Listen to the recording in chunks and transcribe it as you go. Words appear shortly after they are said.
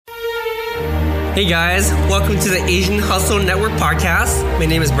Hey guys, welcome to the Asian Hustle Network podcast. My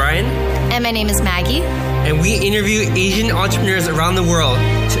name is Brian. And my name is Maggie. And we interview Asian entrepreneurs around the world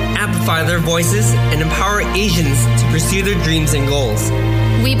to amplify their voices and empower Asians to pursue their dreams and goals.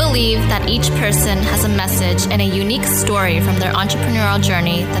 We believe that each person has a message and a unique story from their entrepreneurial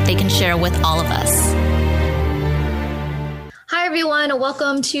journey that they can share with all of us. Hi, everyone.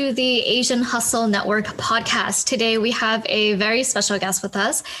 Welcome to the Asian Hustle Network podcast. Today, we have a very special guest with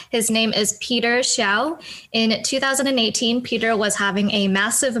us. His name is Peter Xiao. In 2018, Peter was having a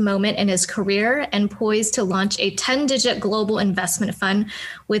massive moment in his career and poised to launch a 10-digit global investment fund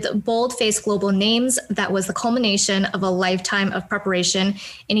with bold-faced global names that was the culmination of a lifetime of preparation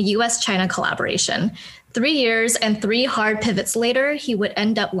in a US-China collaboration. 3 years and 3 hard pivots later, he would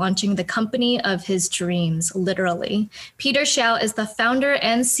end up launching the company of his dreams, literally. Peter Xiao is the founder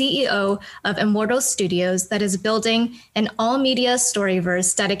and CEO of Immortal Studios that is building an all-media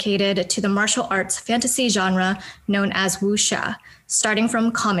storyverse dedicated to the martial arts fantasy genre known as wuxia, starting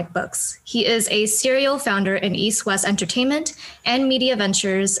from comic books. He is a serial founder in East West Entertainment and Media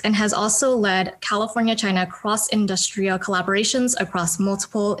Ventures and has also led California-China cross-industrial collaborations across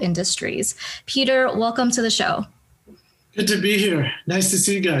multiple industries. Peter, welcome to the show. Good to be here. Nice to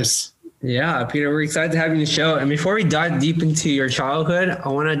see you guys. Yeah, Peter, we're excited to have you on the show. And before we dive deep into your childhood, I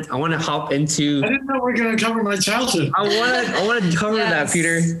want to hop into. I didn't know we were going to cover my childhood. I want to cover that,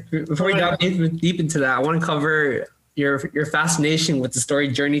 Peter. Before we dive deep into that, I want to cover your fascination with the story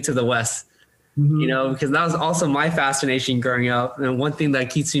Journey to the West. You know, because that was also my fascination growing up, and one thing that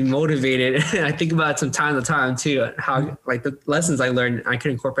keeps me motivated. And I think about it from time to time too, how like the lessons I learned, I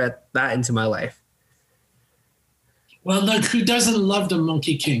could incorporate that into my life. Well, look, who doesn't love the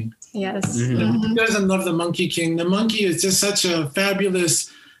Monkey King? Yes. Who doesn't love the Monkey King? The monkey is just such a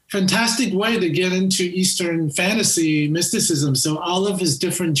fabulous, fantastic way to get into Eastern fantasy mysticism. So all of his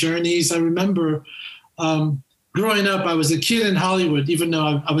different journeys. I remember growing up, I was a kid in Hollywood, even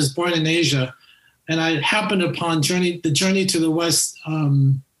though I was born in Asia, and I happened upon the Journey to the West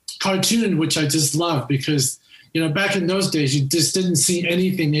cartoon, which I just loved because, you know, back in those days, you just didn't see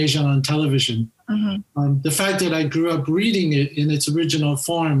anything Asian on television. The fact that I grew up reading it in its original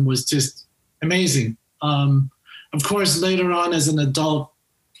form was just amazing. Of course, later on as an adult,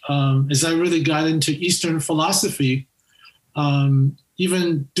 as I really got into Eastern philosophy,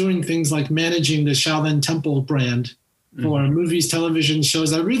 even doing things like managing the Shaolin Temple brand for movies, television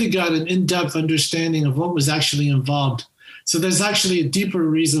shows, I really got an in-depth understanding of what was actually involved. So there's actually a deeper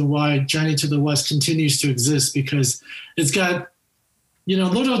reason why Journey to the West continues to exist, because it's got, you know,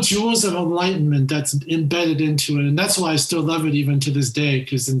 little jewels of enlightenment that's embedded into it. And that's why I still love it even to this day,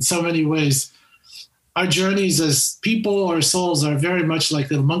 because in so many ways, our journeys as people or souls are very much like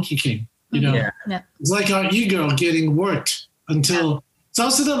the Monkey King. You know, It's like our ego getting worked until it's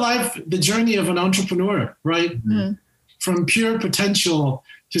also the journey of an entrepreneur, right? From pure potential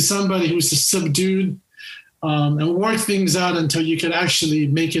to somebody who's subdued and work things out until you can actually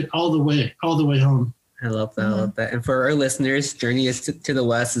make it all the way home. I love that. I love that. And for our listeners, Journey to the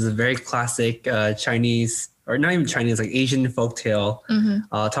West is a very classic Chinese, or not even Chinese, like Asian folktale,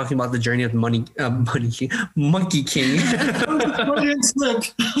 talking about the journey of Monkey King.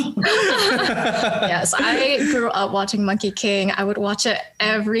 Yes, I grew up watching Monkey King. I would watch it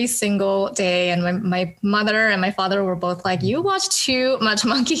every single day. And my mother and my father were both like, you watch too much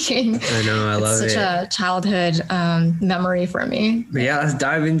Monkey King. I know, I love it. It's such a childhood memory for me. But yeah, let's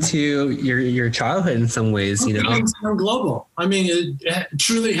dive into your childhood in some ways, you know. It's become global. I mean, it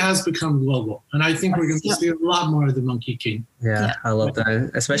truly has become global. And I think we're going to see a lot more of the Monkey King. Yeah, I love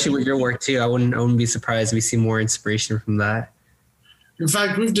that. Especially with your work too. I wouldn't be surprised if we see more inspiration from that. In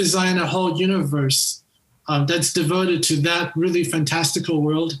fact, we've designed a whole universe that's devoted to that really fantastical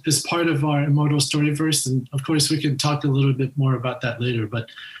world as part of our Immortal Storyverse. And of course, we can talk a little bit more about that later.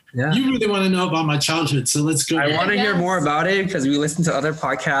 But you really want to know about my childhood, so let's go. I want to hear more about it because we listen to other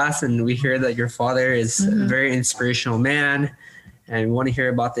podcasts and we hear that your father is a very inspirational man. And we want to hear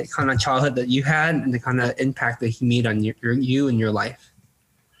about the kind of childhood that you had and the kind of impact that he made on you and your life.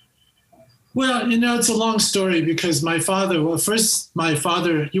 Well, you know, it's a long story because my father, you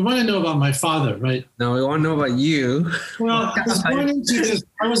want to know about my father, right? No, we want to know about you. Well, I was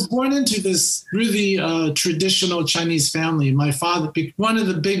born into this really traditional Chinese family. My father, one of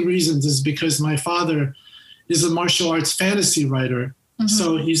the big reasons is because my father is a martial arts fantasy writer.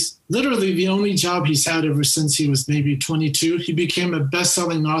 So he's literally the only job he's had ever since he was maybe 22. He became a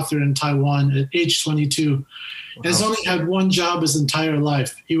best-selling author in Taiwan at age 22. Wow. Has only had one job his entire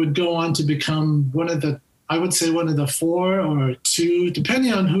life. He would go on to become one of the 4 or 2,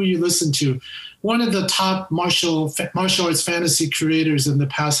 depending on who you listen to, one of the top martial arts fantasy creators in the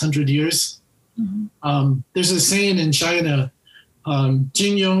past 100 years. There's a saying in China,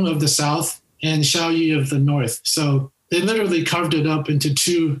 Jin Yong of the South and Xiao Yi of the North. So they literally carved it up into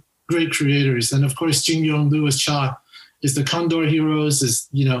two great creators. And of course, Jin Yong, Louis Cha is the Condor Heroes,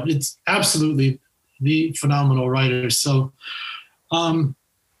 it's absolutely the phenomenal writer. So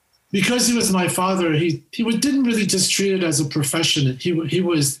because he was my father, he didn't really just treat it as a profession. It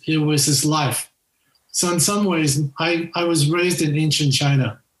was his life. So in some ways, I was raised in ancient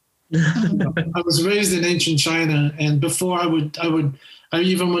China. I was raised in ancient China, and before I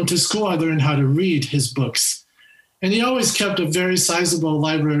even went to school, I learned how to read his books. And he always kept a very sizable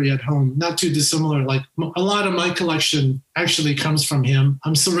library at home, not too dissimilar. Like a lot of my collection actually comes from him.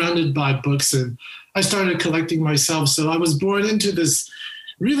 I'm surrounded by books, and I started collecting myself. So I was born into this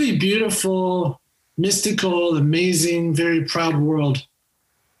really beautiful, mystical, amazing, very proud world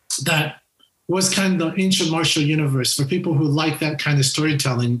that was kind of the ancient martial universe. For people who like that kind of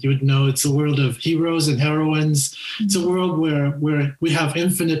storytelling, you would know it's a world of heroes and heroines. Mm-hmm. It's a world where we have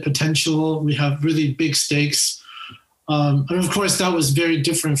infinite potential. We have really big stakes. And of course, that was very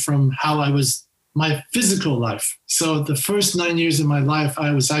different from how I was my physical life. So the first 9 years of my life,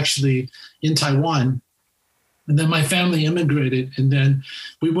 I was actually in Taiwan. And then my family immigrated. And then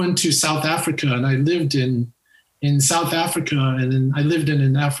we went to South Africa, and I lived in South Africa, and then I lived in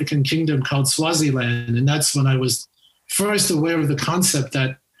an African kingdom called Swaziland. And that's when I was first aware of the concept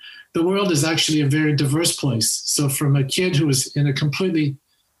that the world is actually a very diverse place. So from a kid who was in a completely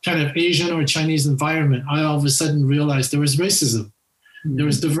kind of Asian or Chinese environment, I all of a sudden realized there was racism, there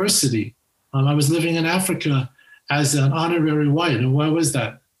was diversity. I was living in Africa as an honorary white, and why was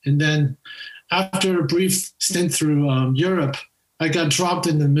that? And then after a brief stint through Europe, I got dropped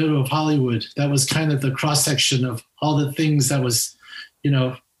in the middle of Hollywood. That was kind of the cross section of all the things that was,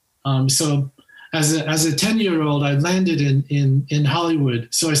 so as a 10-year-old, I landed in Hollywood.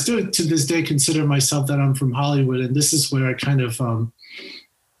 So I still to this day consider myself that I'm from Hollywood. And this is where I kind of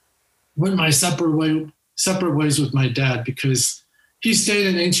went my separate ways with my dad, because he stayed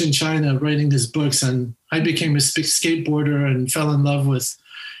in ancient China writing his books, and I became a skateboarder and fell in love with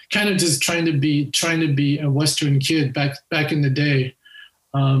kind of just trying to be a Western kid back in the day.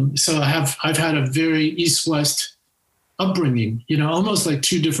 So I've had a very East-West upbringing, almost like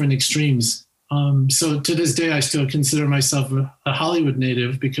two different extremes. So to this day, I still consider myself a Hollywood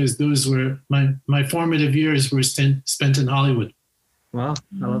native, because those were my formative years were spent in Hollywood. Wow,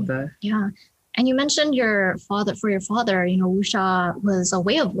 I love that. Yeah. And you mentioned your father, wuxia was a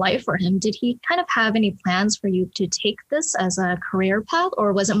way of life for him. Did he kind of have any plans for you to take this as a career path,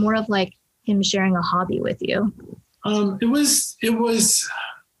 or was it more of like him sharing a hobby with you?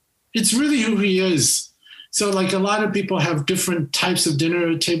 It's really who he is. So like a lot of people have different types of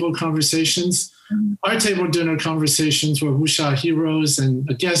dinner table conversations. Mm-hmm. Our table dinner conversations were wuxia heroes, and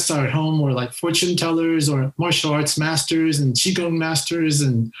the guests are at home were like fortune tellers or martial arts masters and qigong masters.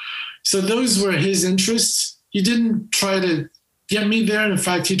 And so those were his interests. He didn't try to get me there. In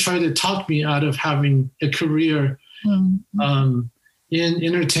fact, he tried to talk me out of having a career in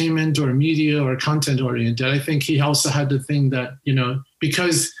entertainment or media or content oriented. I think he also had the thing that,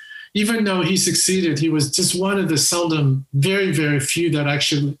 because even though he succeeded, he was just one of the seldom, very, very few that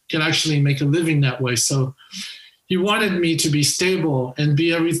could actually make a living that way. So he wanted me to be stable and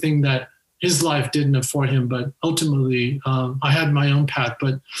be everything that his life didn't afford him. But ultimately, I had my own path.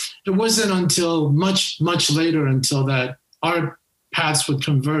 But it wasn't until much, much later until that our paths would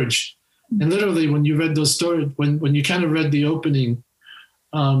converge. And literally, when you read those stories, when you kind of read the opening,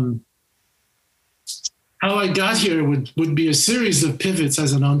 how I got here would be a series of pivots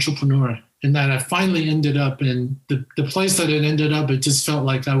as an entrepreneur, and that I finally ended up in the place that it ended up. It just felt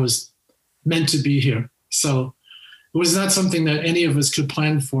like I was meant to be here. So it was not something that any of us could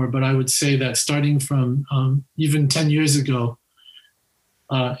plan for, but I would say that starting from even 10 years ago,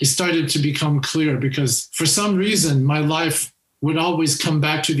 it started to become clear, because for some reason, my life would always come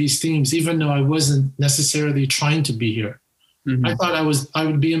back to these themes, even though I wasn't necessarily trying to be here. Mm-hmm. I thought I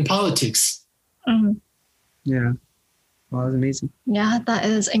would be in politics. Mm-hmm. Yeah. Wow, that's amazing. Yeah, that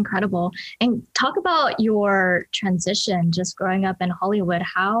is incredible. And talk about your transition, just growing up in Hollywood.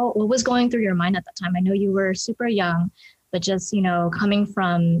 What was going through your mind at that time? I know you were super young, but just, coming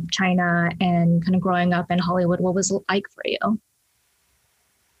from China and kind of growing up in Hollywood, what was it like for you?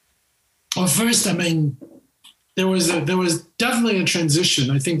 Well, first, there was definitely a transition.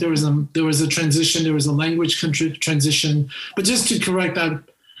 I think there was a transition. There was a language transition. But just to correct that,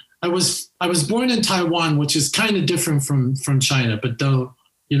 I was born in Taiwan, which is kind of different from China, but though,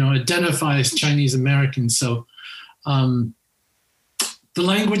 identify as Chinese American. So the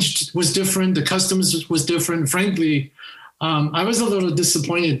language was different. The customs was different. Frankly, I was a little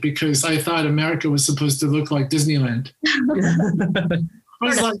disappointed because I thought America was supposed to look like Disneyland.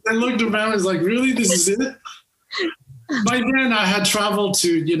 I looked around, I was like, really, this is it? By then I had traveled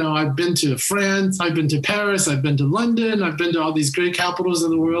to, I've been to France, I've been to Paris, I've been to London, I've been to all these great capitals of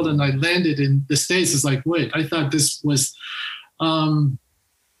the world, and I landed in the States. It's like, wait, I thought this was,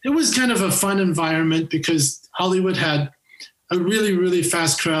 it was kind of a fun environment because Hollywood had a really, really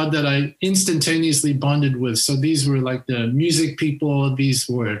fast crowd that I instantaneously bonded with. So these were like the music people, these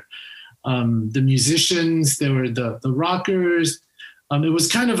were the musicians, they were the rockers. It was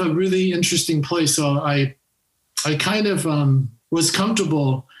kind of a really interesting place. So I kind of was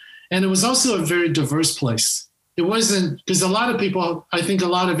comfortable. And it was also a very diverse place. It wasn't, because a lot of people, I think a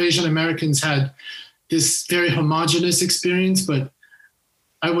lot of Asian Americans had this very homogenous experience, but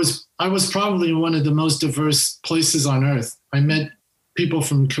I was probably one of the most diverse places on earth. I met people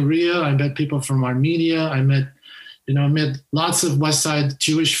from Korea. I met people from Armenia. I met lots of West Side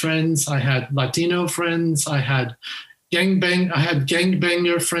Jewish friends. I had Latino friends. I had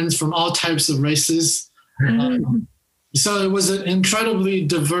gangbanger friends from all types of races. So it was an incredibly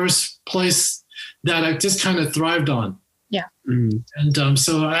diverse place that I just kind of thrived on. Yeah. And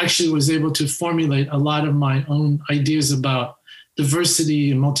so I actually was able to formulate a lot of my own ideas about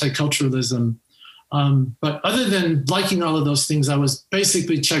diversity and multiculturalism. But other than liking all of those things, I was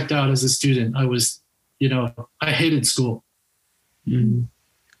basically checked out as a student. I hated school.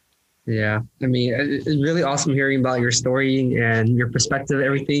 Yeah. I mean, it's really awesome hearing about your story and your perspective,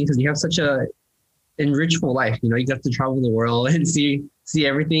 everything, because you have such a enrichful life. You get to travel the world and see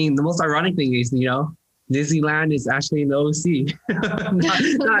everything. The most ironic thing is, Disneyland is actually in the OC,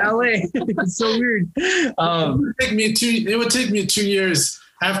 not LA. It's so weird. It would take me 2 years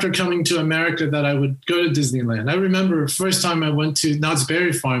after coming to America that I would go to Disneyland. I remember the first time I went to Knott's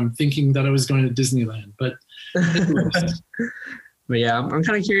Berry Farm thinking that I was going to Disneyland, but But yeah, I'm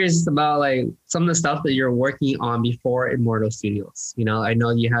kind of curious about like some of the stuff that you're working on before Immortal Studios. I know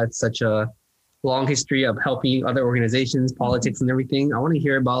you had such a long history of helping other organizations, politics and everything. I want to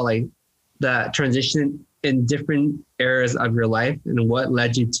hear about like that transition in different eras of your life and what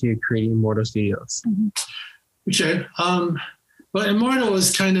led you to creating Immortal Studios. Okay. Well, Immortal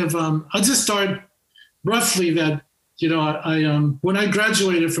was kind of, I'll just start roughly that, when I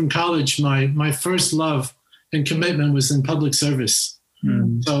graduated from college, my first love and commitment was in public service.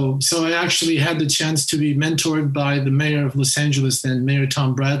 So I actually had the chance to be mentored by the mayor of Los Angeles, then Mayor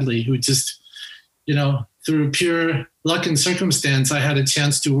Tom Bradley, who just, through pure luck and circumstance, I had a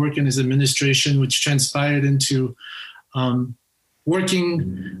chance to work in his administration, which transpired into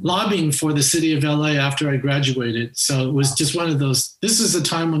lobbying for the city of LA after I graduated. So it was just one of those, this is a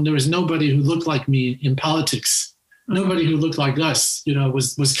time when there was nobody who looked like me in politics. Nobody who looked like us,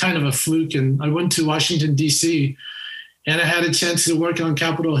 was kind of a fluke. And I went to Washington, D.C., and I had a chance to work on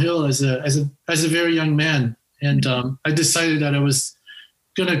Capitol Hill as a very young man. And I decided that I was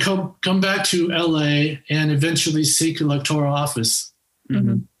going to come back to LA and eventually seek electoral office.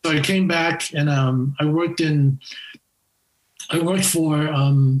 So I came back and I worked for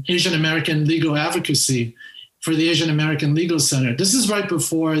Asian American legal advocacy for the Asian American Legal Center. This is right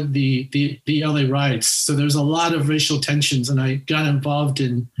before the LA riots. So there's a lot of racial tensions, and I got involved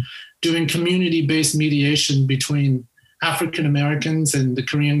in doing community-based mediation between African Americans and the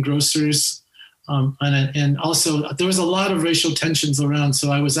Korean grocers. And also there was a lot of racial tensions around. So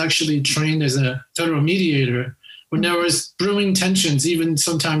I was actually trained as a federal mediator. When there was brewing tensions, even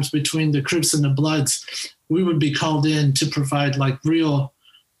sometimes between the Crips and the Bloods, we would be called in to provide like real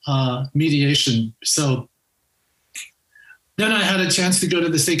mediation. So then I had a chance to go to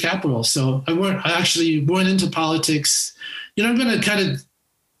the state capitol. So I actually went into politics. I'm going to kind of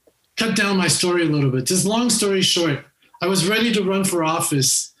cut down my story a little bit. Just long story short, I was ready to run for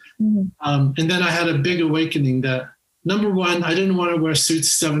office. And then I had a big awakening that, number one, I didn't want to wear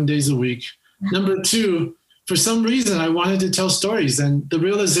suits 7 days a week. Number two, for some reason, I wanted to tell stories. And the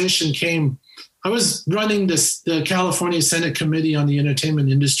realization came, I was running the California Senate Committee on the Entertainment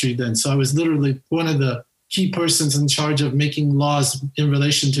Industry then. So I was literally one of the key persons in charge of making laws in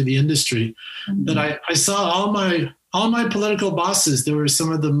relation to the industry. That I saw all my political bosses. They were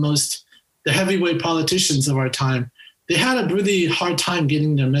some of the heavyweight politicians of our time. They had a really hard time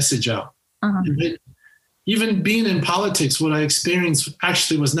getting their message out. Even being in politics, what I experienced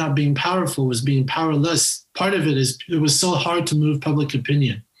actually was not being powerful, was being powerless. Part of it is it was so hard to move public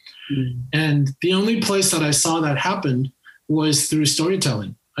opinion. And the only place that I saw that happen was through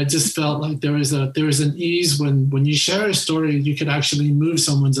storytelling. I just felt like there was an ease when you share a story, you could actually move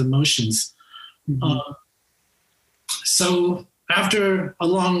someone's emotions. So after a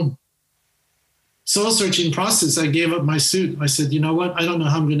long soul searching process, I gave up my suit. I said, you know what? I don't know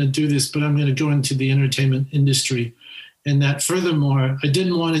how I'm going to do this, but I'm going to go into the entertainment industry. And that furthermore, I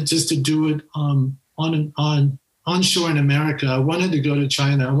didn't want it just to do it onshore in America. I wanted to go to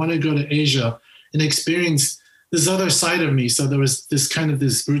China. I wanted to go to Asia and experience this other side of me. So there was this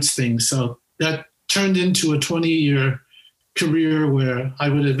roots thing. So that turned into a 20-year career where I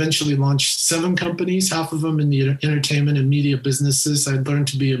would eventually launch 7 companies, half of them in the entertainment and media businesses. I learned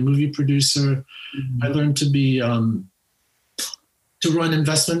to be a movie producer. I learned to be to run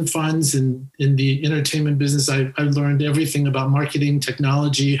investment funds in the entertainment business. I learned everything about marketing,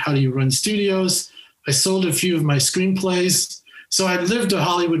 technology, how do you run studios. I sold a few of my screenplays. So I lived a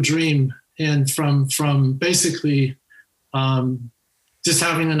Hollywood dream, and from basically just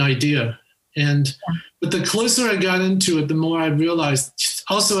having an idea. But the closer I got into it, the more I realized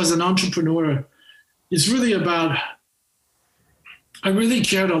also as an entrepreneur, it's really about, I really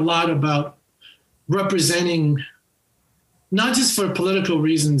cared a lot about representing, not just for political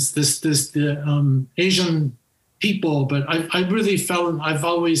reasons, the Asian people, but I really I've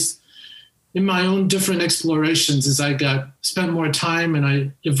always, in my own different explorations, as I spent more time and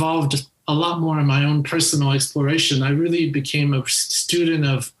I evolved a lot more in my own personal exploration, I really became a student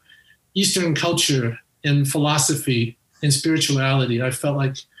of Eastern culture and philosophy and spirituality. I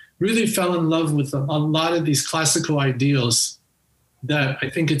really fell in love with a lot of these classical ideals that I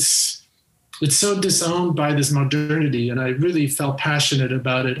think it's so disowned by this modernity. And I really felt passionate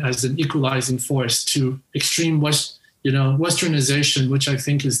about it as an equalizing force to extreme Westernization, which I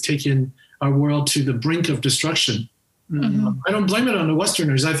think has taken our world to the brink of destruction. Mm-hmm. I don't blame it on the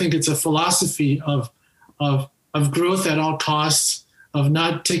Westerners. I think it's a philosophy of growth at all costs, of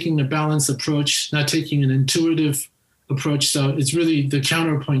not taking a balanced approach, not taking an intuitive approach. So it's really the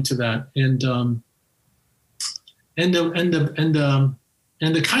counterpoint to that. And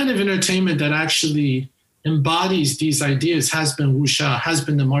the kind of entertainment that actually embodies these ideas has been wuxia, has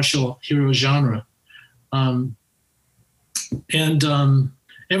been the martial hero genre.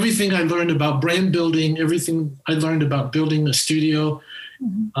 Everything I learned about brand building, everything I learned about building a studio,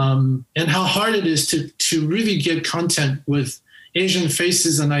 and how hard it is to really get content with Asian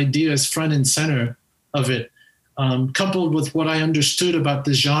faces and ideas front and center of it, coupled with what I understood about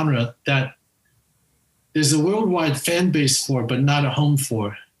the genre that there's a worldwide fan base for, but not a home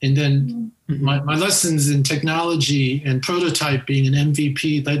for. And then my lessons in technology and prototyping and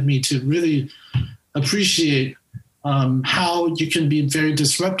MVP led me to really appreciate how you can be very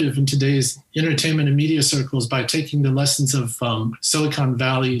disruptive in today's entertainment and media circles by taking the lessons of Silicon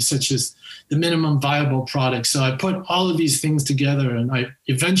Valley, such as the minimum viable product. So I put all of these things together, and I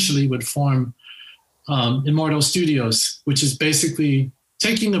eventually would form Immortal Studios, which is basically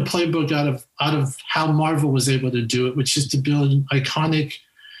taking the playbook out of how Marvel was able to do it, which is to build an iconic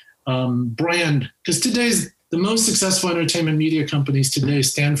brand. Because the most successful entertainment media companies today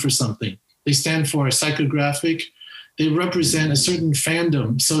stand for something. They stand for a psychographic. They represent a certain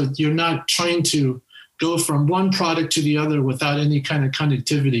fandom. So you're not trying to go from one product to the other without any kind of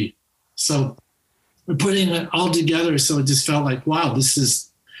connectivity. So we're putting it all together. So it just felt like, wow,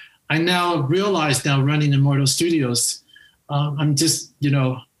 I now realize running Immortal Studios, I'm just,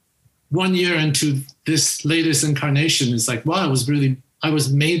 1 year into this latest incarnation. It's like, wow, I was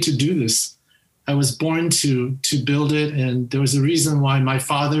made to do this. I was born to build it. And there was a reason why my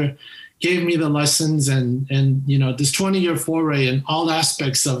father gave me the lessons and this 20-year foray in all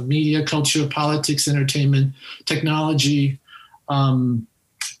aspects of media, culture, politics, entertainment, technology,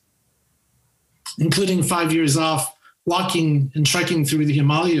 including 5 years off, walking and trekking through the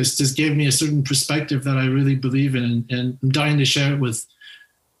Himalayas just gave me a certain perspective that I really believe in, and I'm dying to share it with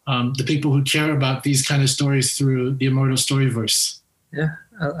the people who care about these kind of stories through the Immortal Storyverse. Yeah,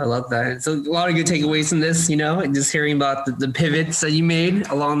 I love that. So a lot of good takeaways from this, and just hearing about the pivots that you made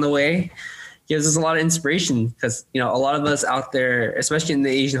along the way gives us a lot of inspiration, because, a lot of us out there, especially in the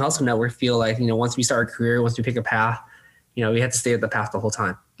Asian Hustle Network, feel like, once we start a career, once we pick a path, we have to stay at the path the whole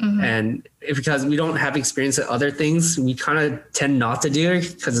time. Mm-hmm. And because we don't have experience at other things, we kind of tend not to do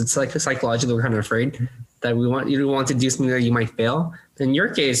it, because it's like psychologically we're kind of afraid that you want to do something that you might fail. In your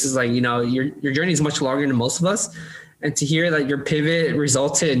case, is like, your journey is much longer than most of us. And to hear that your pivot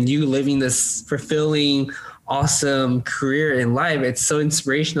resulted in you living this fulfilling, awesome career in life, it's so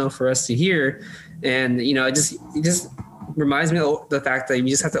inspirational for us to hear. And, it just reminds me of the fact that we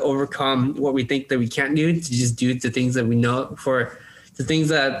just have to overcome what we think that we can't do, to just do the things that we know, for the things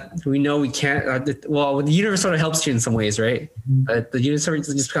that we know we can't. The universe sort of helps you in some ways, right? But the universe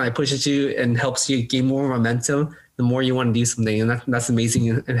just kind of pushes you and helps you gain more momentum the more you want to do something. And that's amazing.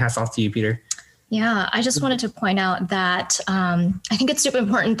 And hats off to you, Peter. Yeah, I just wanted to point out that I think it's super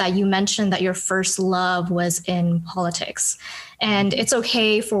important that you mentioned that your first love was in politics. And it's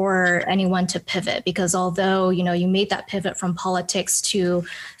okay for anyone to pivot, because although, you made that pivot from politics to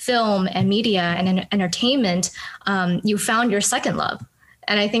film and media and entertainment, you found your second love.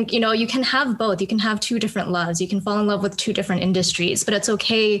 And I think, you can have both. You can have two different loves. You can fall in love with two different industries, but it's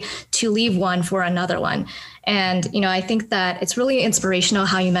okay to leave one for another one. And, I think that it's really inspirational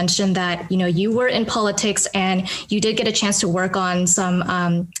how you mentioned that, you were in politics and you did get a chance to work on some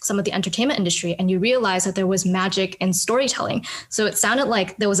of the entertainment industry, and you realized that there was magic in storytelling. So it sounded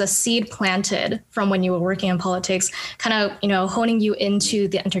like there was a seed planted from when you were working in politics, kind of, honing you into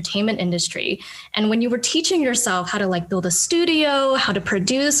the entertainment industry. And when you were teaching yourself how to build a studio, how to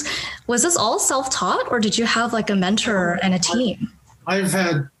produce, was this all self-taught, or did you have a mentor and a team? I've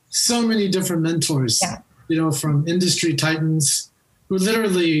had so many different mentors. Yeah. From industry titans who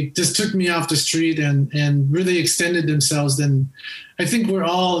literally just took me off the street and really extended themselves. And I think we're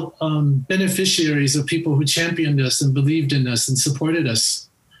all beneficiaries of people who championed us and believed in us and supported us,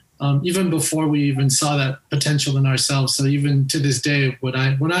 even before we even saw that potential in ourselves. So even to this day, when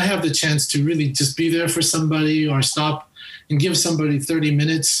I have the chance to really just be there for somebody, or stop and give somebody 30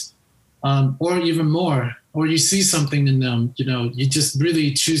 minutes or even more, or you see something in them, you just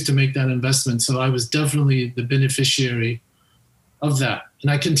really choose to make that investment. So I was definitely the beneficiary of that.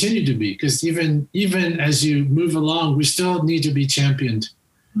 And I continue to be, because even as you move along, we still need to be championed.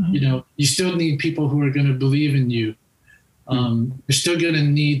 Mm-hmm. You still need people who are going to believe in you. You're still going to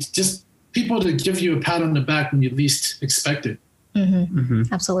need just people to give you a pat on the back when you least expect it. Mm-hmm.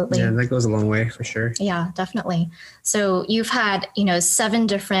 Mm-hmm. Absolutely. Yeah, that goes a long way for sure. Yeah, definitely. So you've had, 7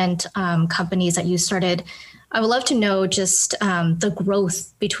 different companies that you started. I would love to know just the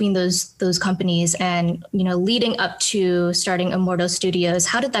growth between those companies and, leading up to starting Immortal Studios.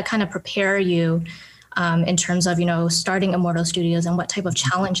 How did that kind of prepare you in terms of, starting Immortal Studios, and what type of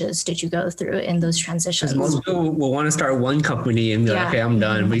challenges did you go through in those transitions? Most people will want to start one company and be like, okay, I'm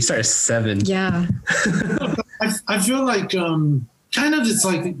done. But you start 7. Yeah. I feel like kind of it's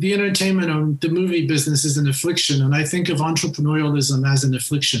like the entertainment or the movie business is an affliction. And I think of entrepreneurialism as an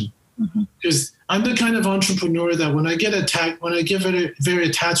affliction. Because I'm the kind of entrepreneur that when I get very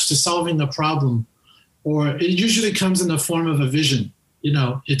attached to solving a problem, or it usually comes in the form of a vision.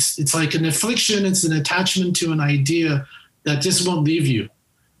 It's like an affliction. It's an attachment to an idea that just won't leave you.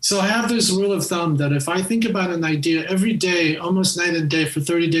 So I have this rule of thumb that if I think about an idea every day, almost night and day for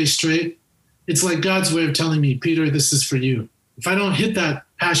 30 days straight, it's like God's way of telling me, Peter, this is for you. If I don't hit that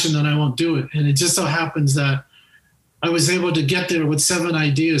passion, then I won't do it. And it just so happens that I was able to get there with 7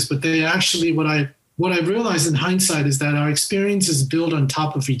 ideas, but they actually, what I realized in hindsight is that our experiences build on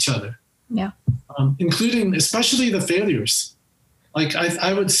top of each other. Yeah. Including especially the failures. Like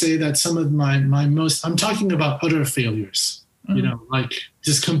I would say that some of my most, I'm talking about utter failures, like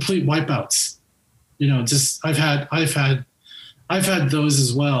just complete wipeouts, just I've had those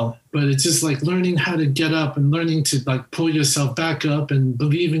as well, but it's just like learning how to get up and learning to pull yourself back up and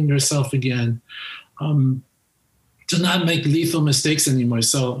believe in yourself again. To not make lethal mistakes anymore.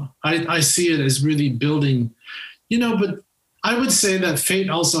 So I see it as really building, but I would say that fate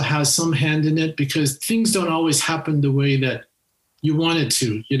also has some hand in it, because things don't always happen the way that you want it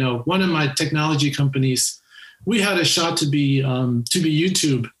to. One of my technology companies, we had a shot to be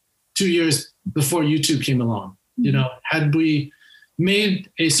YouTube 2 years before YouTube came along. Had we made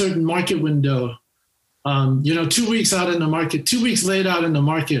a certain market window, 2 weeks out in the market, 2 weeks laid out in the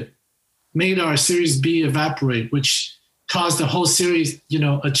market, made our Series B evaporate, which caused a whole series,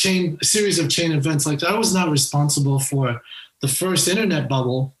 a series of chain events like that. I was not responsible for the first internet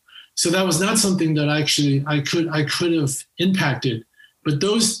bubble. So that was not something that I could have impacted. But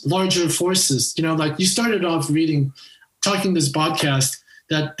those larger forces, like you started off talking this podcast,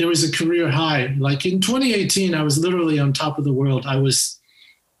 that there was a career high. Like in 2018, I was literally on top of the world. I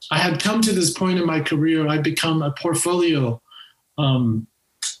had come to this point in my career. I'd become a portfolio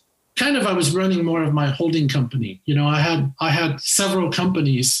I was running more of my holding company. I had several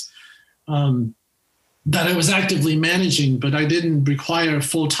companies that I was actively managing, but I didn't require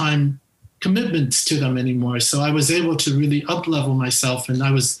full-time commitments to them anymore. So I was able to really up-level myself, and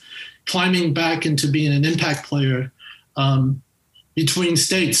I was climbing back into being an impact player between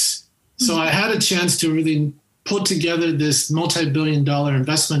states. So I had a chance to really put together this multi-billion-dollar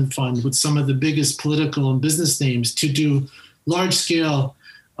investment fund with some of the biggest political and business names to do large-scale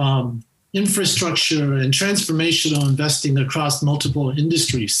infrastructure and transformational investing across multiple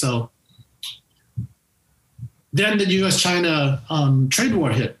industries. So then the US-China trade war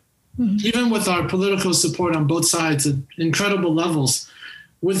hit. Mm-hmm. Even with our political support on both sides at incredible levels,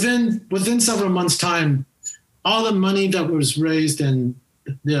 within several months' time, all the money that was raised and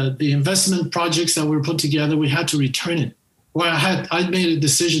the investment projects that were put together, we had to return it. Or I'd made a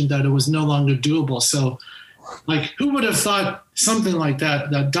decision that it was no longer doable. So, like, who would have thought something like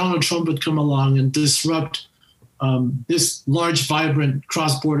that Donald Trump would come along and disrupt this large, vibrant,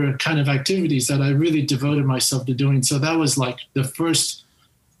 cross-border kind of activities that I really devoted myself to doing. So that was like the first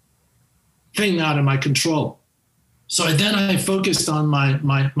thing out of my control. So then I focused on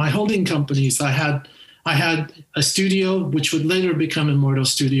my holding companies. I had a studio, which would later become Immortal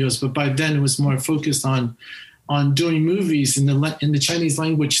Studios, but by then it was more focused on doing movies in the Chinese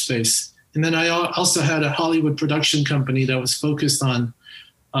language space. And then I also had a Hollywood production company that was focused on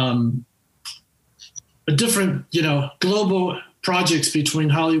a different, global projects between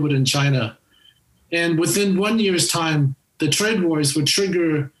Hollywood and China. And within 1 year's time, the trade wars would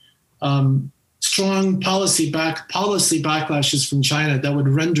trigger strong policy backlashes from China that would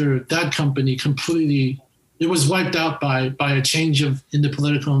render that company completely, it was wiped out by a change in the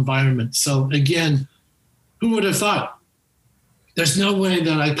political environment. So again, who would have thought? There's no way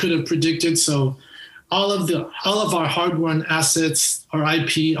that I could have predicted. So all of our hard-won assets, our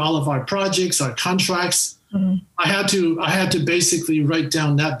IP, all of our projects, our contracts, I had to basically write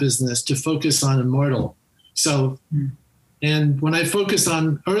down that business to focus on Immortal. So, and when I focused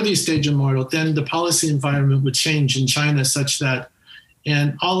on early stage Immortal, then the policy environment would change in China such that,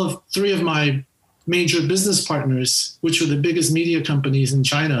 and all of three of my major business partners, which were the biggest media companies in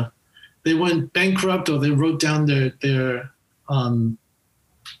China, they went bankrupt or they wrote down their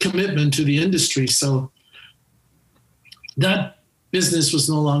commitment to the industry. So that business was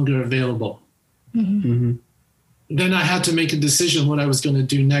no longer available. Then I had to make a decision what I was going to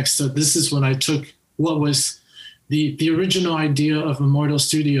do next. So this is when I took what was the original idea of Immortal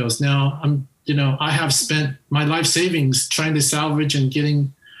Studios. Now I have spent my life savings trying to salvage and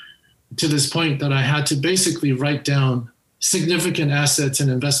getting to this point that I had to basically write down significant assets and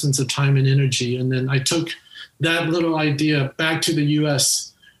investments of time and energy. And then I took that little idea back to the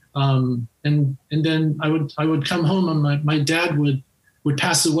US. And then I would come home and my dad would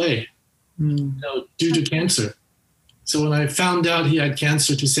pass away due to cancer. So when I found out he had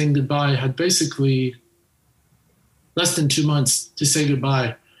cancer, to saying goodbye, I had basically less than 2 months to say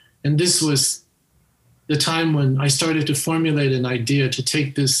goodbye. And this was the time when I started to formulate an idea to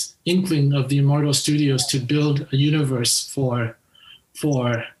take this inkling of the Immortal Studios to build a universe for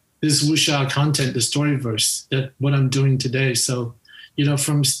this wuxia content, the Storyverse, that what I'm doing today. So,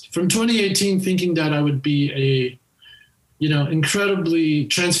 from 2018, thinking that I would be a, incredibly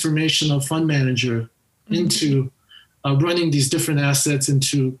transformational fund manager into running these different assets,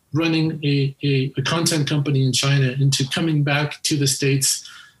 into running a content company in China, into coming back to the States,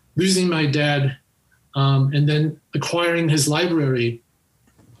 losing my dad, and then acquiring his library,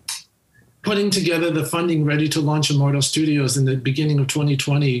 putting together the funding ready to launch Immortal Studios in the beginning of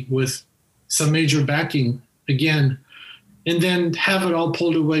 2020 with some major backing again, and then have it all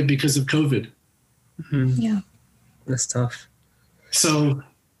pulled away because of COVID. Yeah. That's tough. So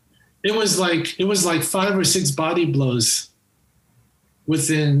it was like 5 or 6 body blows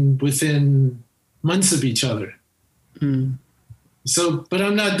within months of each other. So, but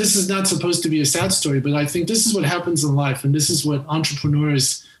this is not supposed to be a sad story, but I think this is what happens in life. And this is what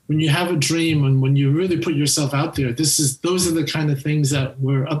entrepreneurs, when you have a dream and when you really put yourself out there, those are the kind of things that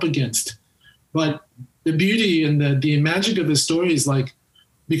we're up against. But the beauty and the magic of the story is like,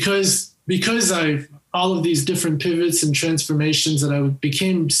 because I've all of these different pivots and transformations, that I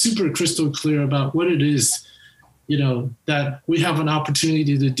became super crystal clear about what it is, that we have an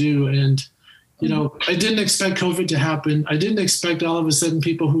opportunity to do. And, I didn't expect COVID to happen. I didn't expect all of a sudden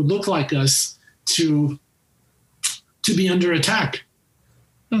people who look like us to be under attack.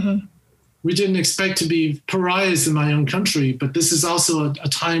 We didn't expect to be pariahs in my own country, but this is also a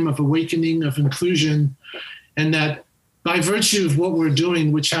time of awakening, of inclusion, and that by virtue of what we're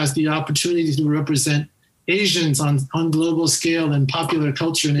doing, which has the opportunity to represent Asians on global scale and popular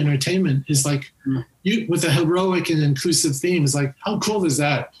culture and entertainment, is like with a heroic and inclusive theme, is like, how cool is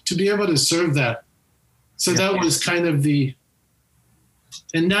that to be able to serve that? So that was kind of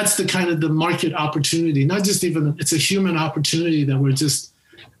and that's the kind of the market opportunity, not just even, it's a human opportunity that we're just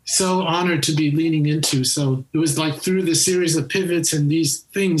so honored to be leaning into. So it was like through the series of pivots and these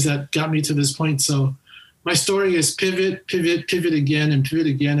things that got me to this point. So my story is pivot, pivot, pivot again and pivot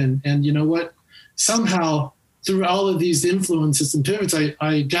again. And you know what? Somehow through all of these influences and pivots,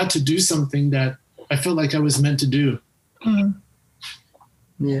 I got to do something that I felt like I was meant to do.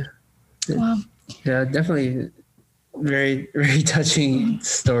 Yeah. Wow. Yeah, definitely very, very touching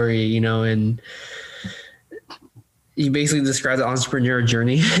story, and you basically describe the entrepreneur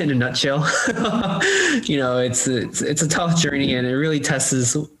journey in a nutshell. It's a tough journey, and it really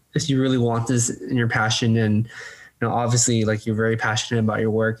tests if you really want this in your passion. And obviously, like, you're very passionate about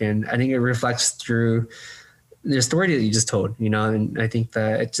your work, and I think it reflects through the story that you just told. And I think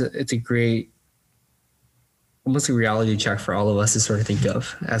that it's a great, almost a reality check for all of us to sort of think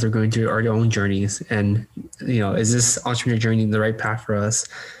of as we're going through our own journeys. And, is this entrepreneur journey the right path for us?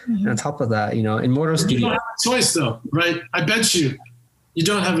 And on top of that, Immortal Studio. You don't have a choice though, right? I bet you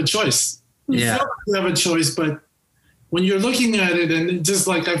don't have a choice. You feel like you have a choice, but when you're looking at it, and it just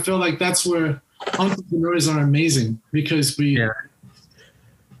like, I feel like that's where entrepreneurs are amazing, because you're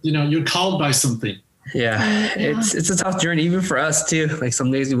called by something. Yeah, it's a tough journey, even for us too. Like,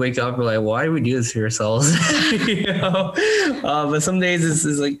 some days we wake up, we're like, why do we do this to ourselves? But some days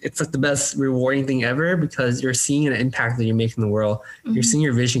it's like the best rewarding thing ever, because you're seeing an impact that you're making in the world. You're seeing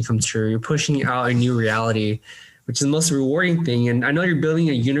your vision come true. You're pushing out a new reality, which is the most rewarding thing. And I know you're building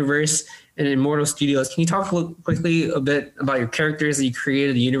a universe in Immortal Studios. Can you talk quickly a bit about your characters that you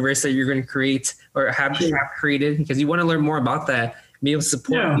created, the universe that you're going to create or have created? Because you want to learn more about that, be able to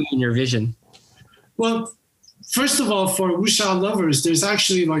support you in your vision. Well, first of all, for wuxia lovers, there's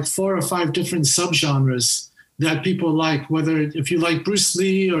actually like 4 or 5 different subgenres that people like. Whether if you like Bruce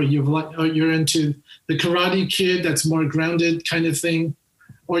Lee, or you're into the Karate Kid, that's more grounded kind of thing,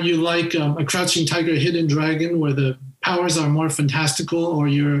 or you like A Crouching Tiger, Hidden Dragon, where the powers are more fantastical, or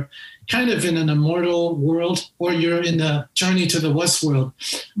you're kind of in an immortal world, or you're in the Journey to the West world.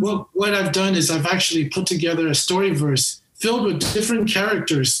 Well, what I've done is I've actually put together a storyverse filled with different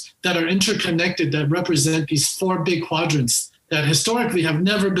characters that are interconnected, that represent these 4 big quadrants that historically have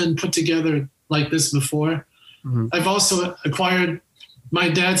never been put together like this before. I've also acquired my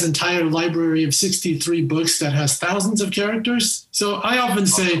dad's entire library of 63 books that has thousands of characters. So I often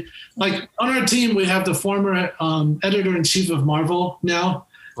say, like, on our team, we have the former editor-in-chief of Marvel now.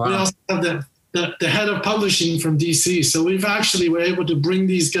 Wow. We also have the head of publishing from DC. So we're able to bring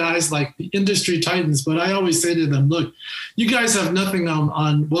these guys, like the industry titans. But I always say to them, look, you guys have nothing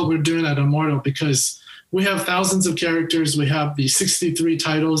on what we're doing at Immortal, because we have thousands of characters. We have the 63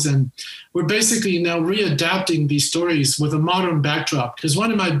 titles, and we're basically now readapting these stories with a modern backdrop. Because one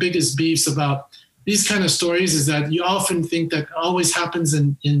of my biggest beefs about these kind of stories is that you often think that always happens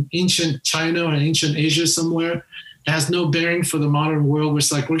in ancient China or ancient Asia somewhere. It has no bearing for the modern world.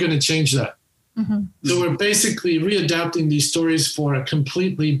 We're going to change that. So we're basically readapting these stories for a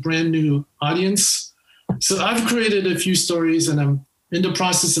completely brand new audience. So I've created a few stories, and I'm in the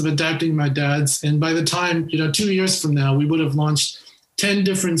process of adapting my dad's. And by the time, 2 years from now, we would have launched 10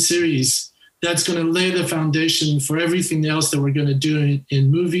 different series that's going to lay the foundation for everything else that we're going to do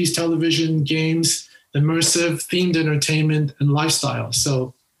in movies, television, games, immersive, themed entertainment, and lifestyle.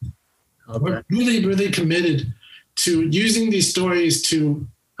 So we're really, really committed to using these stories to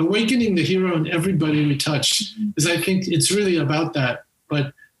awakening the hero in everybody we touch, because I think it's really about that.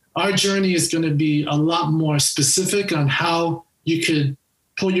 But our journey is going to be a lot more specific on how you could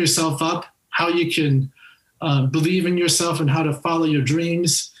pull yourself up, how you can believe in yourself, and how to follow your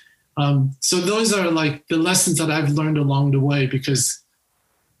dreams. So those are like the lessons that I've learned along the way, because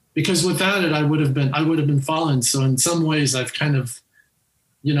without it, I would have been fallen. So in some ways, I've kind of,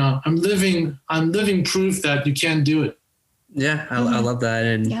 I'm living proof that you can do it. Yeah, I love that.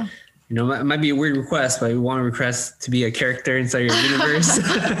 And, it might be a weird request, but we want to request to be a character inside your universe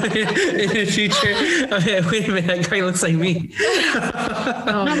in the future. Okay, wait a minute, that guy looks like me.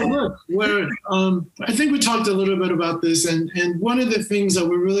 I think we talked a little bit about this, and one of the things that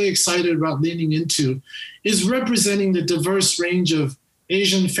we're really excited about leaning into is representing the diverse range of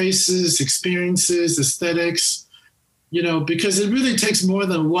Asian faces, experiences, aesthetics, because it really takes more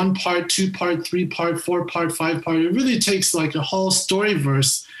than 1 part, 2 part, 3 part, 4 part, 5 part. It really takes like a whole story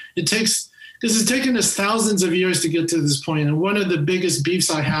verse. Because it's taken us thousands of years to get to this point. And one of the biggest beefs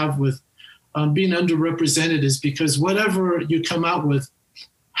I have with being underrepresented is because whatever you come out with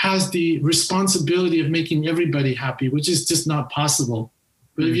has the responsibility of making everybody happy, which is just not possible.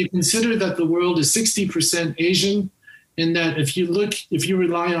 But if you consider that the world is 60% Asian, and that if you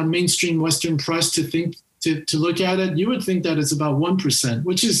rely on mainstream Western press to look at it, you would think that it's about 1%,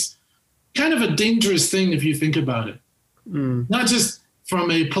 which is kind of a dangerous thing if you think about it. Not just from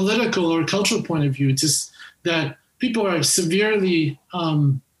a political or cultural point of view, just that people are severely,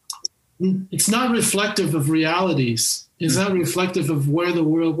 it's not reflective of realities. It's not reflective of what the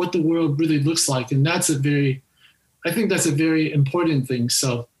world really looks like. And I think that's a very important thing.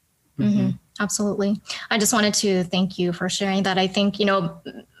 So. Absolutely. I just wanted to thank you for sharing that. I think,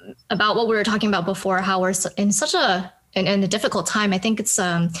 about what we were talking about before, how we're in such a in a difficult time, I think it's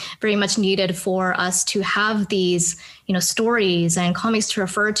very much needed for us to have these, stories and comics to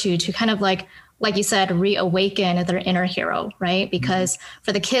refer to kind of like you said, reawaken their inner hero, right? Because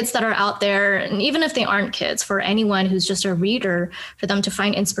for the kids that are out there, and even if they aren't kids, for anyone who's just a reader, for them to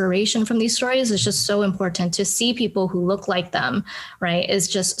find inspiration from these stories is just so important. To see people who look like them, right, is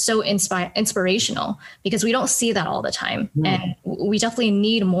just so inspirational, because we don't see that all the time. And we definitely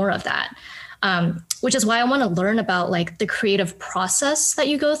need more of that. Which is why I want to learn about like the creative process that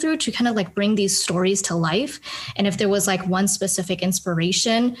you go through to kind of like bring these stories to life. And if there was like one specific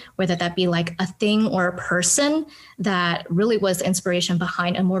inspiration, whether that be like a thing or a person that really was the inspiration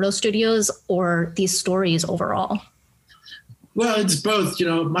behind Immortal Studios or these stories overall. Well, it's both.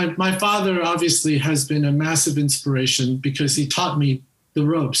 My father obviously has been a massive inspiration because he taught me the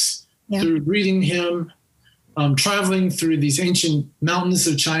ropes through reading him, traveling through these ancient mountains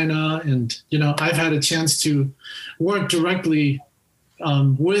of China. And, I've had a chance to work directly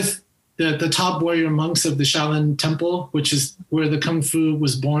with the top warrior monks of the Shaolin Temple, which is where the Kung Fu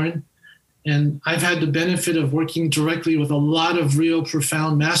was born. And I've had the benefit of working directly with a lot of real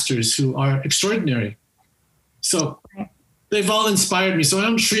profound masters who are extraordinary. So they've all inspired me. So I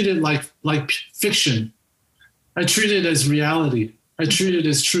don't treat it like fiction. I treat it as reality. I treat it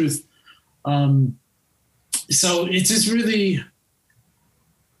as truth. So it's just really,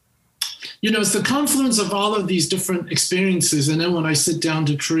 it's the confluence of all of these different experiences. And then when I sit down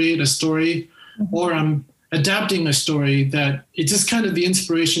to create a story or I'm adapting a story, that it just kind of, the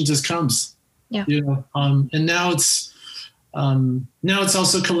inspiration just comes. Yeah. And now it's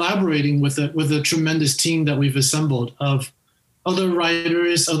also collaborating with a tremendous team that we've assembled of other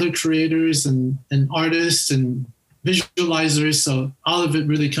writers, other creators and artists and visualizers. So all of it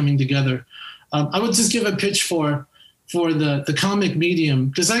really coming together. I would just give a pitch for the comic medium,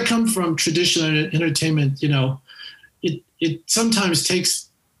 because I come from traditional entertainment. It sometimes takes,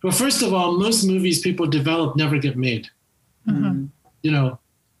 well, first of all, most movies people develop never get made.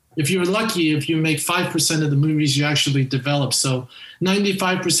 If you're lucky, if you make 5% of the movies you actually develop. So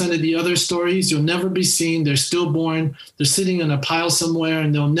 95% of the other stories, you'll never be seen. They're stillborn. They're sitting in a pile somewhere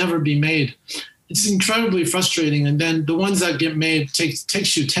and they'll never be made. It's incredibly frustrating. And then the ones that get made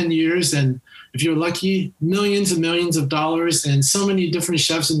takes you 10 years. And if you're lucky, millions and millions of dollars and so many different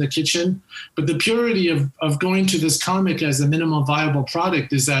chefs in the kitchen. But the purity of going to this comic as a minimum viable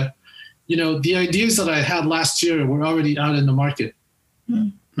product is that, the ideas that I had last year were already out in the market.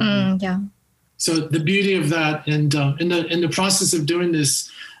 Yeah. So the beauty of that, and in the process of doing this,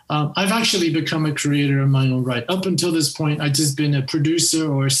 I've actually become a creator in my own right. Up until this point, I've just been a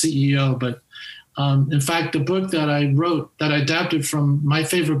producer or a CEO, but in fact, the book that I wrote, that I adapted from my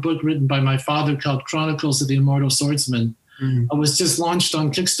favorite book written by my father called Chronicles of the Immortal Swordsman, was just launched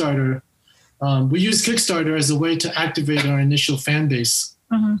on Kickstarter. We use Kickstarter as a way to activate our initial fan base.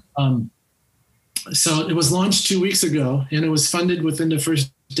 So it was launched 2 weeks ago, and it was funded within the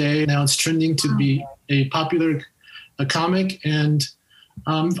first day. Now it's trending to be a popular comic. And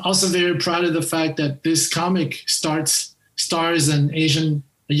I'm also very proud of the fact that this comic stars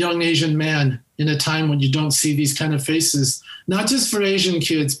a young Asian man in a time when you don't see these kind of faces, not just for Asian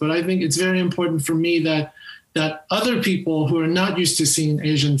kids, but I think it's very important for me that other people who are not used to seeing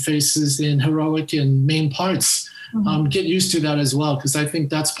Asian faces in heroic and main parts get used to that as well, because I think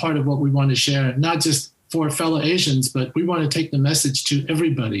that's part of what we want to share, not just for fellow Asians, but we want to take the message to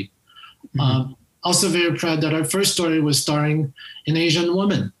everybody. Also very proud that our first story was starring an Asian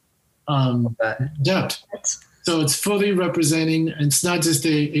woman, Deb. So it's fully representing, and it's not just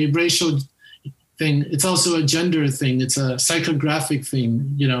a racial thing, it's also a gender thing, it's a psychographic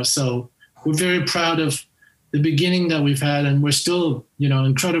thing, so we're very proud of the beginning that we've had, and we're still,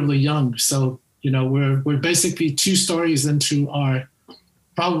 incredibly young. So, we're basically 2 stories into our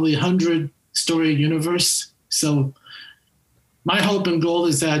probably 100-story universe. So my hope and goal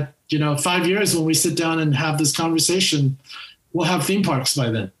is that, 5 years when we sit down and have this conversation, we'll have theme parks by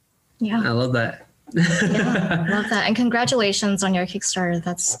then. Yeah. I love that. Yeah, love that. And congratulations on your Kickstarter.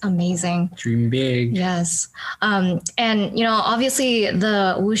 That's amazing. Dream big. Yes. And, obviously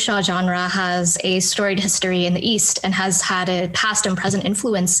the wuxia genre has a storied history in the East and has had a past and present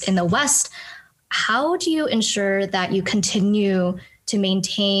influence in the West. How do you ensure that you continue to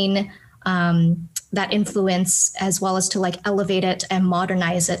maintain that influence, as well as to elevate it and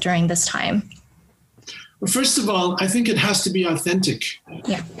modernize it during this time? Well, first of all, I think it has to be authentic.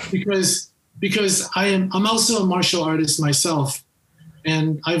 Yeah. Because I'm also a martial artist myself,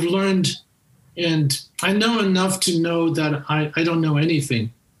 and I've learned, and I know enough to know that I don't know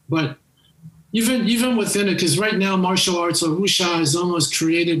anything, but even within it, because right now martial arts or wuxia is almost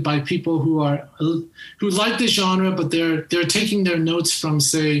created by people who like the genre, but they're taking their notes from,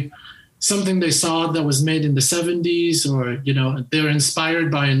 say, something they saw that was made in the 70s, or they're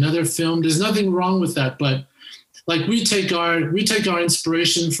inspired by another film. There's nothing wrong with that, but like we take our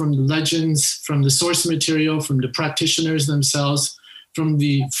inspiration from the legends, from the source material, from the practitioners themselves, from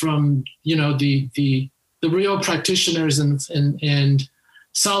the real practitioners and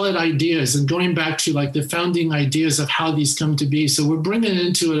solid ideas, and going back to like the founding ideas of how these come to be. So we're bringing it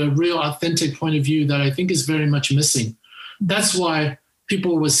into a real authentic point of view that I think is very much missing. That's why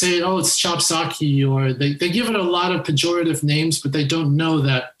people would say, oh, it's chopsaki, or they give it a lot of pejorative names, but they don't know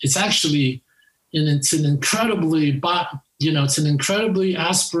that it's actually, it's an incredibly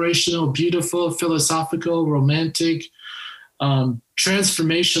aspirational, beautiful, philosophical, romantic,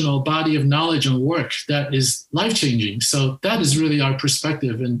 transformational body of knowledge and work that is life-changing. So that is really our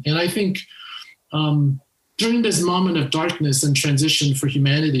perspective. And I think during this moment of darkness and transition for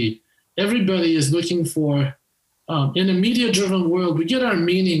humanity, everybody is looking for, in a media-driven world, we get our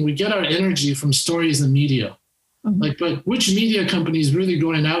meaning, we get our energy from stories and media. Mm-hmm. But which media company is really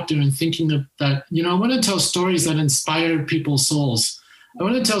going out there and thinking of that, I want to tell stories that inspire people's souls. I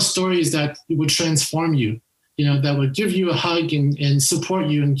want to tell stories that would transform you, that would give you a hug and support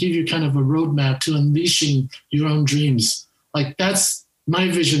you and give you kind of a roadmap to unleashing your own dreams. Like that's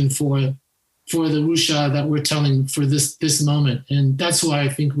my vision for the wuxia that we're telling for this moment. And that's why I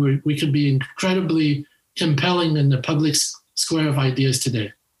think we could be incredibly compelling in the public square of ideas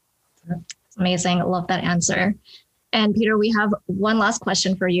today. Amazing. I love that answer. And Peter, we have one last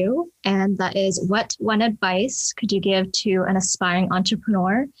question for you. And that is, what one advice could you give to an aspiring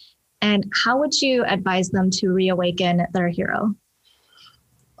entrepreneur? And how would you advise them to reawaken their hero?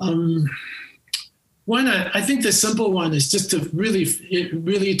 I think the simple one is just to really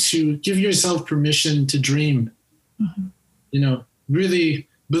to give yourself permission to dream. Mm-hmm. Really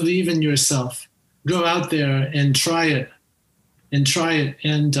believe in yourself. Go out there and try it.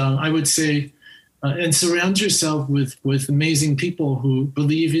 And I would say, and surround yourself with amazing people who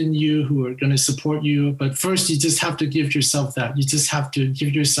believe in you, who are going to support you. But first, you just have to give yourself that. You just have to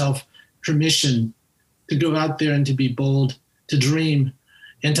give yourself permission to go out there and to be bold, to dream,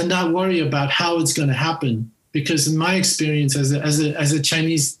 and to not worry about how it's going to happen. Because in my experience as a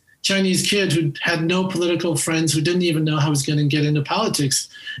Chinese kid who had no political friends, who didn't even know how I was going to get into politics,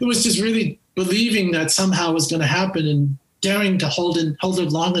 it was just really believing that somehow it was going to happen and daring to hold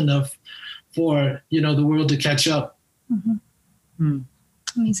it long enough for the world to catch up. Mm-hmm.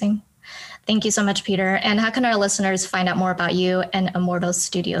 Amazing. Thank you so much, Peter. And how can our listeners find out more about you and Immortal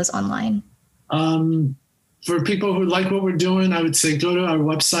Studios online? For people who like what we're doing, I would say go to our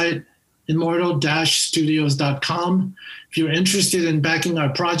website, immortal-studios.com. If you're interested in backing our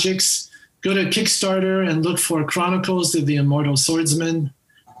projects, go to Kickstarter and look for Chronicles of the Immortal Swordsman.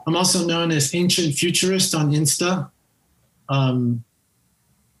 I'm also known as Ancient Futurist on Insta.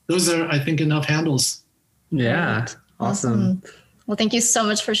 Those are, I think, enough handles. Yeah, awesome. Well, thank you so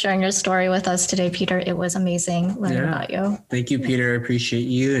much for sharing your story with us today, Peter. It was amazing learning about you. Thank you, Peter. I appreciate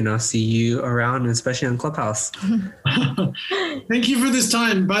you, and I'll see you around, especially on Clubhouse. Thank you for this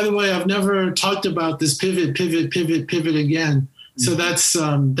time. By the way, I've never talked about this pivot again. So that's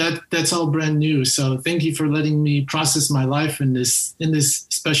all brand new. So thank you for letting me process my life in this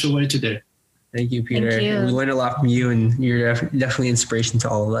special way today. Thank you, Peter. Thank you. We learned a lot from you, and you're definitely inspiration to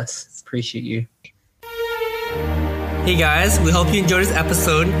all of us. Appreciate you. Hey guys, we hope you enjoyed this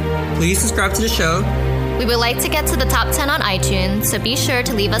episode. Please subscribe to the show. We would like to get to the top 10 on iTunes, so be sure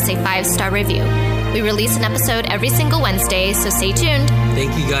to leave us a 5-star review. We release an episode every single Wednesday, so stay tuned.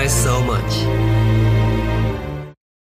 Thank you guys so much.